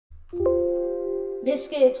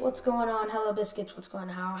Biscuits, what's going on? Hello, Biscuits, what's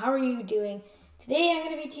going on? How are you doing? Today I'm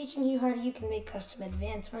going to be teaching you how you can make custom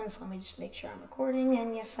advancements. Let me just make sure I'm recording,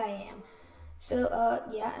 and yes, I am. So,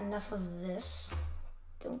 yeah, enough of this.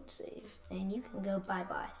 Don't save, and you can go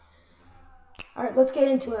bye-bye. Alright, let's get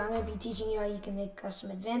into it. I'm going to be teaching you how you can make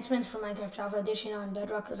custom advancements for Minecraft Java Edition on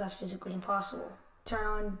Bedrock, because that's physically impossible. Turn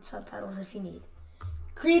on subtitles if you need.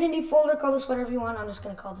 Create a new folder, call this whatever you want. I'm just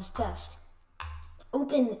going to call this test.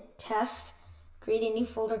 Open test. Create a new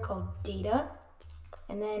folder called data,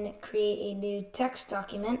 and then create a new text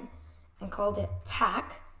document and called it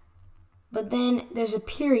pack. But then there's a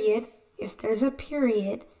period. If there's a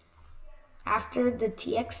period after the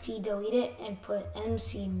txt, delete it and put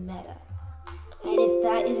McMeta. And if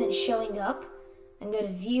that isn't showing up, then go to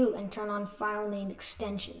view and turn on file name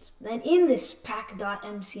extensions. Then in this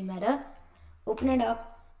pack.mcmeta, open it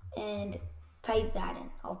up and type that in.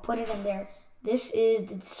 I'll put it in there. This is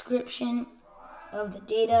the description of the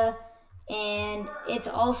data, and it's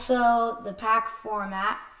also the pack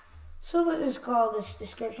format. So let's just call this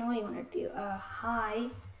description. What do you want to do? Hi.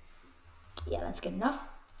 Yeah, that's good enough.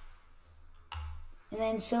 And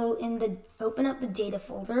then so in the open up the data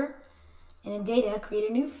folder, and in data create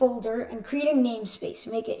a new folder and create a namespace.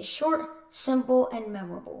 Make it short, simple, and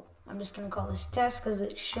memorable. I'm just gonna call this test because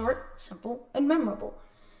it's short, simple, and memorable.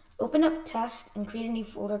 Open up test and create a new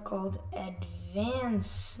folder called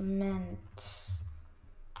advancements.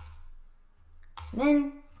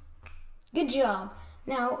 Then, good job.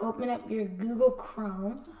 Now open up your Google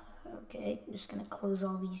Chrome. Okay, I'm just gonna close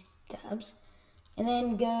all these tabs. And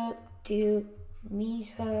then go to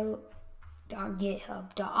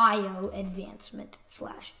miso.github.io advancement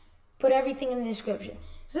 / put everything in the description.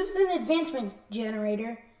 So this is an advancement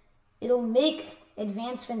generator. It'll make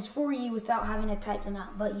advancements for you without having to type them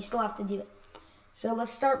out, but you still have to do it. So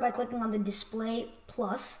let's start by clicking on the display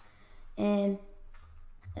plus, and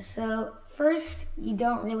so first you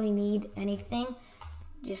don't really need anything.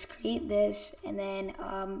 Just create this, and then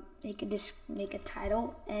you could just make a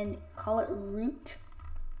title and call it root,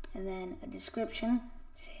 and then a description,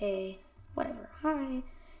 say whatever, hi,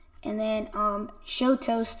 and then show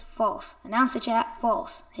toast false, announce the chat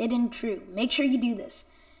false, hidden true. Make sure you do this.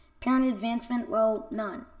 Parent advancement, well,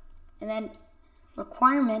 none. And then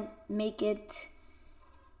requirement, make it,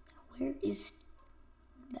 where is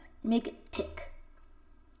that? Make it tick.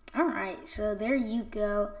 Alright, so there you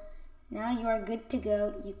go. Now you are good to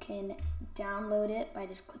go. You can download it by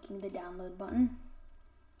just clicking the download button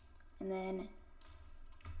and then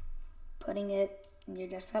putting it in your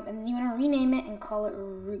desktop, and then you want to rename it and call it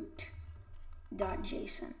root.json.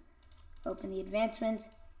 Open the advancements,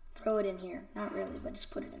 throw it in here. Not really, but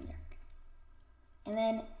just put it in there. And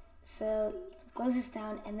then, so you can close this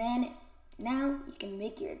down, and then now you can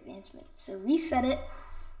make your advancement. So reset it,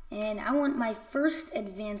 and I want my first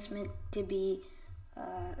advancement to be,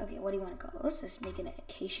 okay, what do you want to call it? Let's just make it an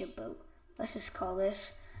acacia boat. Let's just call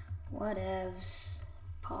this whatevs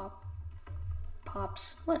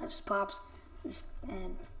pops. Just,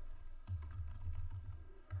 and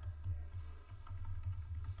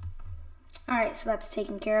alright, so that's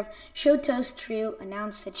taken care of. Show toast true,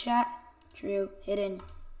 announce the chat true, hidden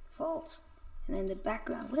false. And then the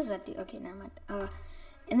background, what does that do? Okay, never mind.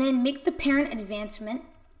 And then make the parent advancement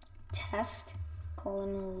test :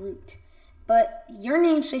 root. But your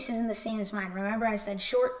namespace isn't the same as mine. Remember, I said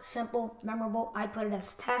short, simple, memorable. I put it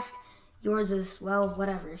as test. Yours is, well,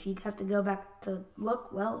 whatever. If you have to go back to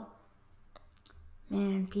look, well,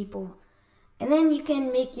 man, people. And then you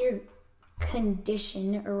can make your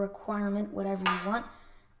condition or requirement, whatever you want.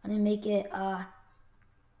 I'm going to make it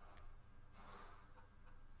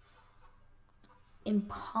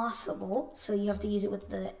impossible. So you have to use it with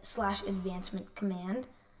the /advancement command.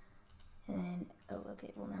 And then, oh,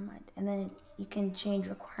 okay, well, never mind. And then you can change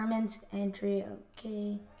requirements, entry,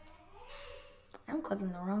 okay. I'm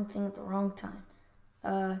clicking the wrong thing at the wrong time.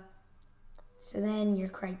 So then your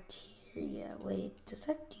criteria, wait, does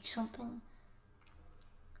that do something?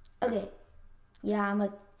 Okay, yeah,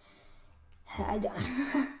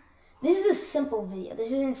 this is a simple video.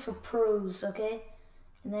 This isn't for pros, okay?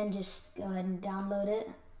 And then just go ahead and download it.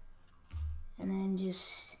 And then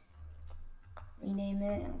just rename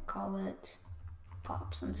it and call it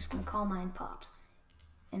Pops. I'm just gonna call mine Pops.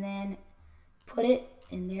 And then put it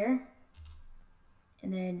in there.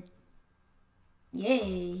 And then,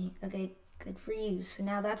 yay, okay, good for you. So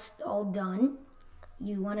now that's all done.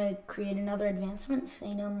 You want to create another advancement,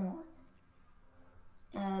 say no more.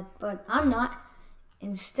 But I'm not.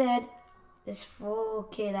 Instead, this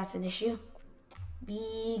okay, that's an issue.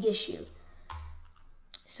 Big issue.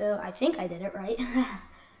 So I think I did it right.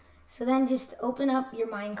 So then just open up your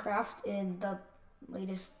Minecraft in the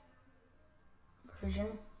latest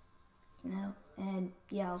version, you know. And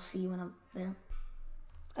yeah, I'll see you when I'm there.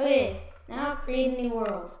 Okay, now create a new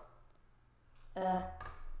world.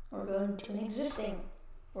 We're going to an existing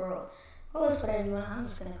world. Well, that's what everyone. I'm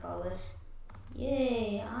just gonna call this.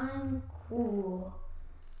 Yay, I'm cool.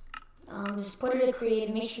 Just put it to create.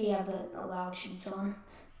 Make sure you have the allowed sheets on,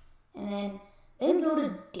 and then go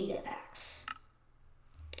to data packs,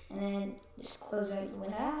 and then just close out your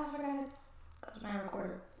window. I forgot. Close my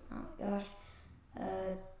recorder. Oh my gosh.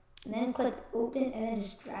 And then click open, and then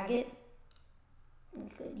just drag it.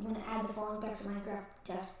 You want to add the following packs to Minecraft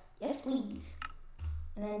test? Yes, please.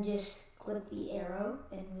 And then just click the arrow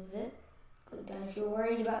and move it. Click down. If you're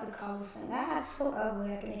worried about the cobblestone, that's so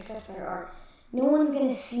ugly. I can accept better art. No one's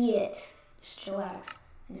gonna see it. Just relax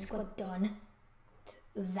and just click done. It's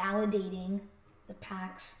validating the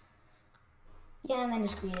packs. Yeah, and then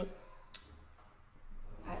just create it.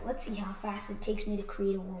 All right, let's see how fast it takes me to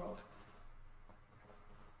create a world.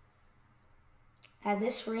 At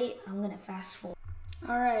this rate, I'm gonna fast forward.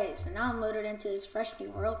 Alright, so now I'm loaded into this fresh new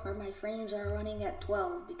world where my frames are running at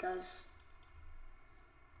 12 because,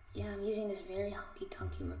 yeah, I'm using this very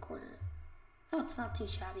hunky-tunky recorder. Oh, it's not too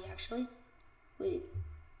shabby actually. Wait,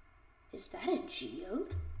 is that a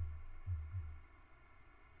geode?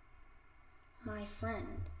 My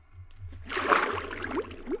friend.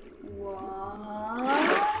 What?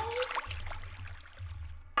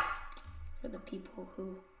 For the people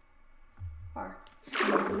who are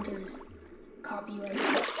hunters. Copyright.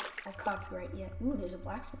 I'll copyright yet. Ooh, there's a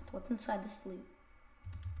blacksmith. What's inside this loot?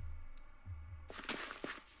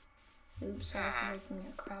 Oops, sorry for making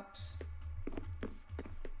your crops.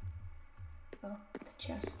 Oh, the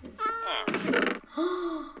chest is...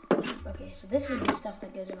 Okay, so this is the stuff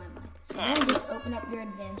that goes in my mind. So now just open up your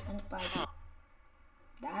advancement by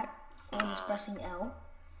that, or just pressing L.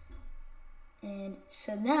 And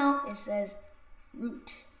so now it says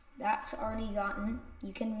root. That's already gotten.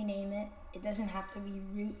 You can rename it. It doesn't have to be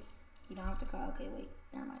root. You don't have to call. Okay, wait,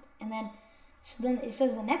 never mind. And then, so then it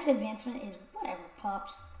says the next advancement is whatever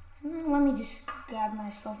pops. So then let me just grab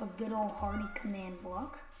myself a good old hardy command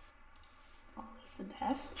block. Always the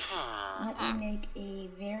best. Let me make a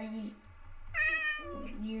very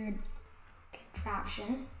weird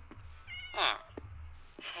contraption.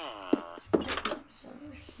 So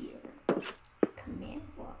over here, command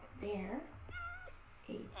block there.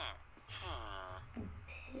 A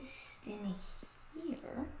piston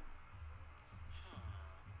here.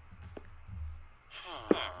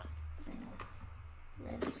 And with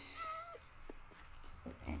reds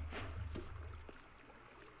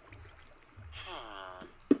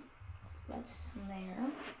redstone there.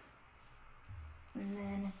 And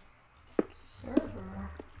then server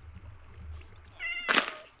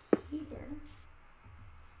here.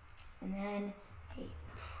 And then a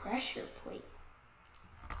pressure plate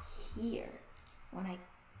here. When I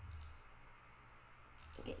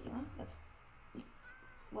get you on, that's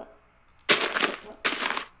what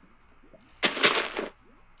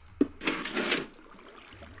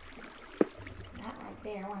that right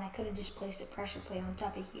there, when I could have just placed a pressure plate on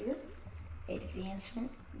top of here.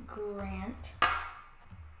 Advancement grant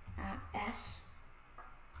S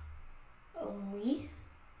only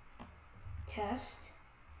test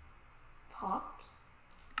pops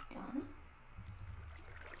done.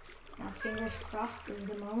 Now fingers crossed is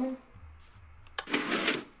the moment.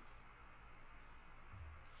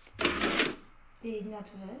 Did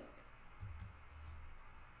not work.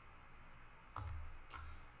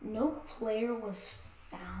 No player was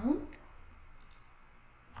found.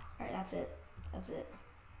 Alright, that's it. That's it.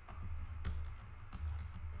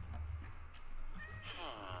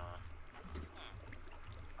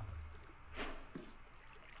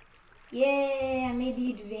 Yay, I made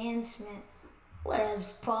the advancement.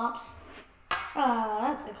 Whatevs, pops.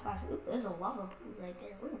 That's a classic. Ooh, there's a lava pool right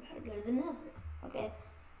there. We're about to go to the nether. Okay.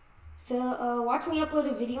 So, watch me upload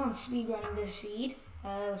a video on speedrunning this seed,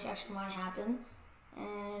 which actually might happen.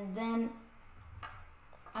 And then,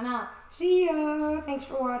 I'm out. See ya! Thanks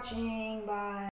for watching. Bye.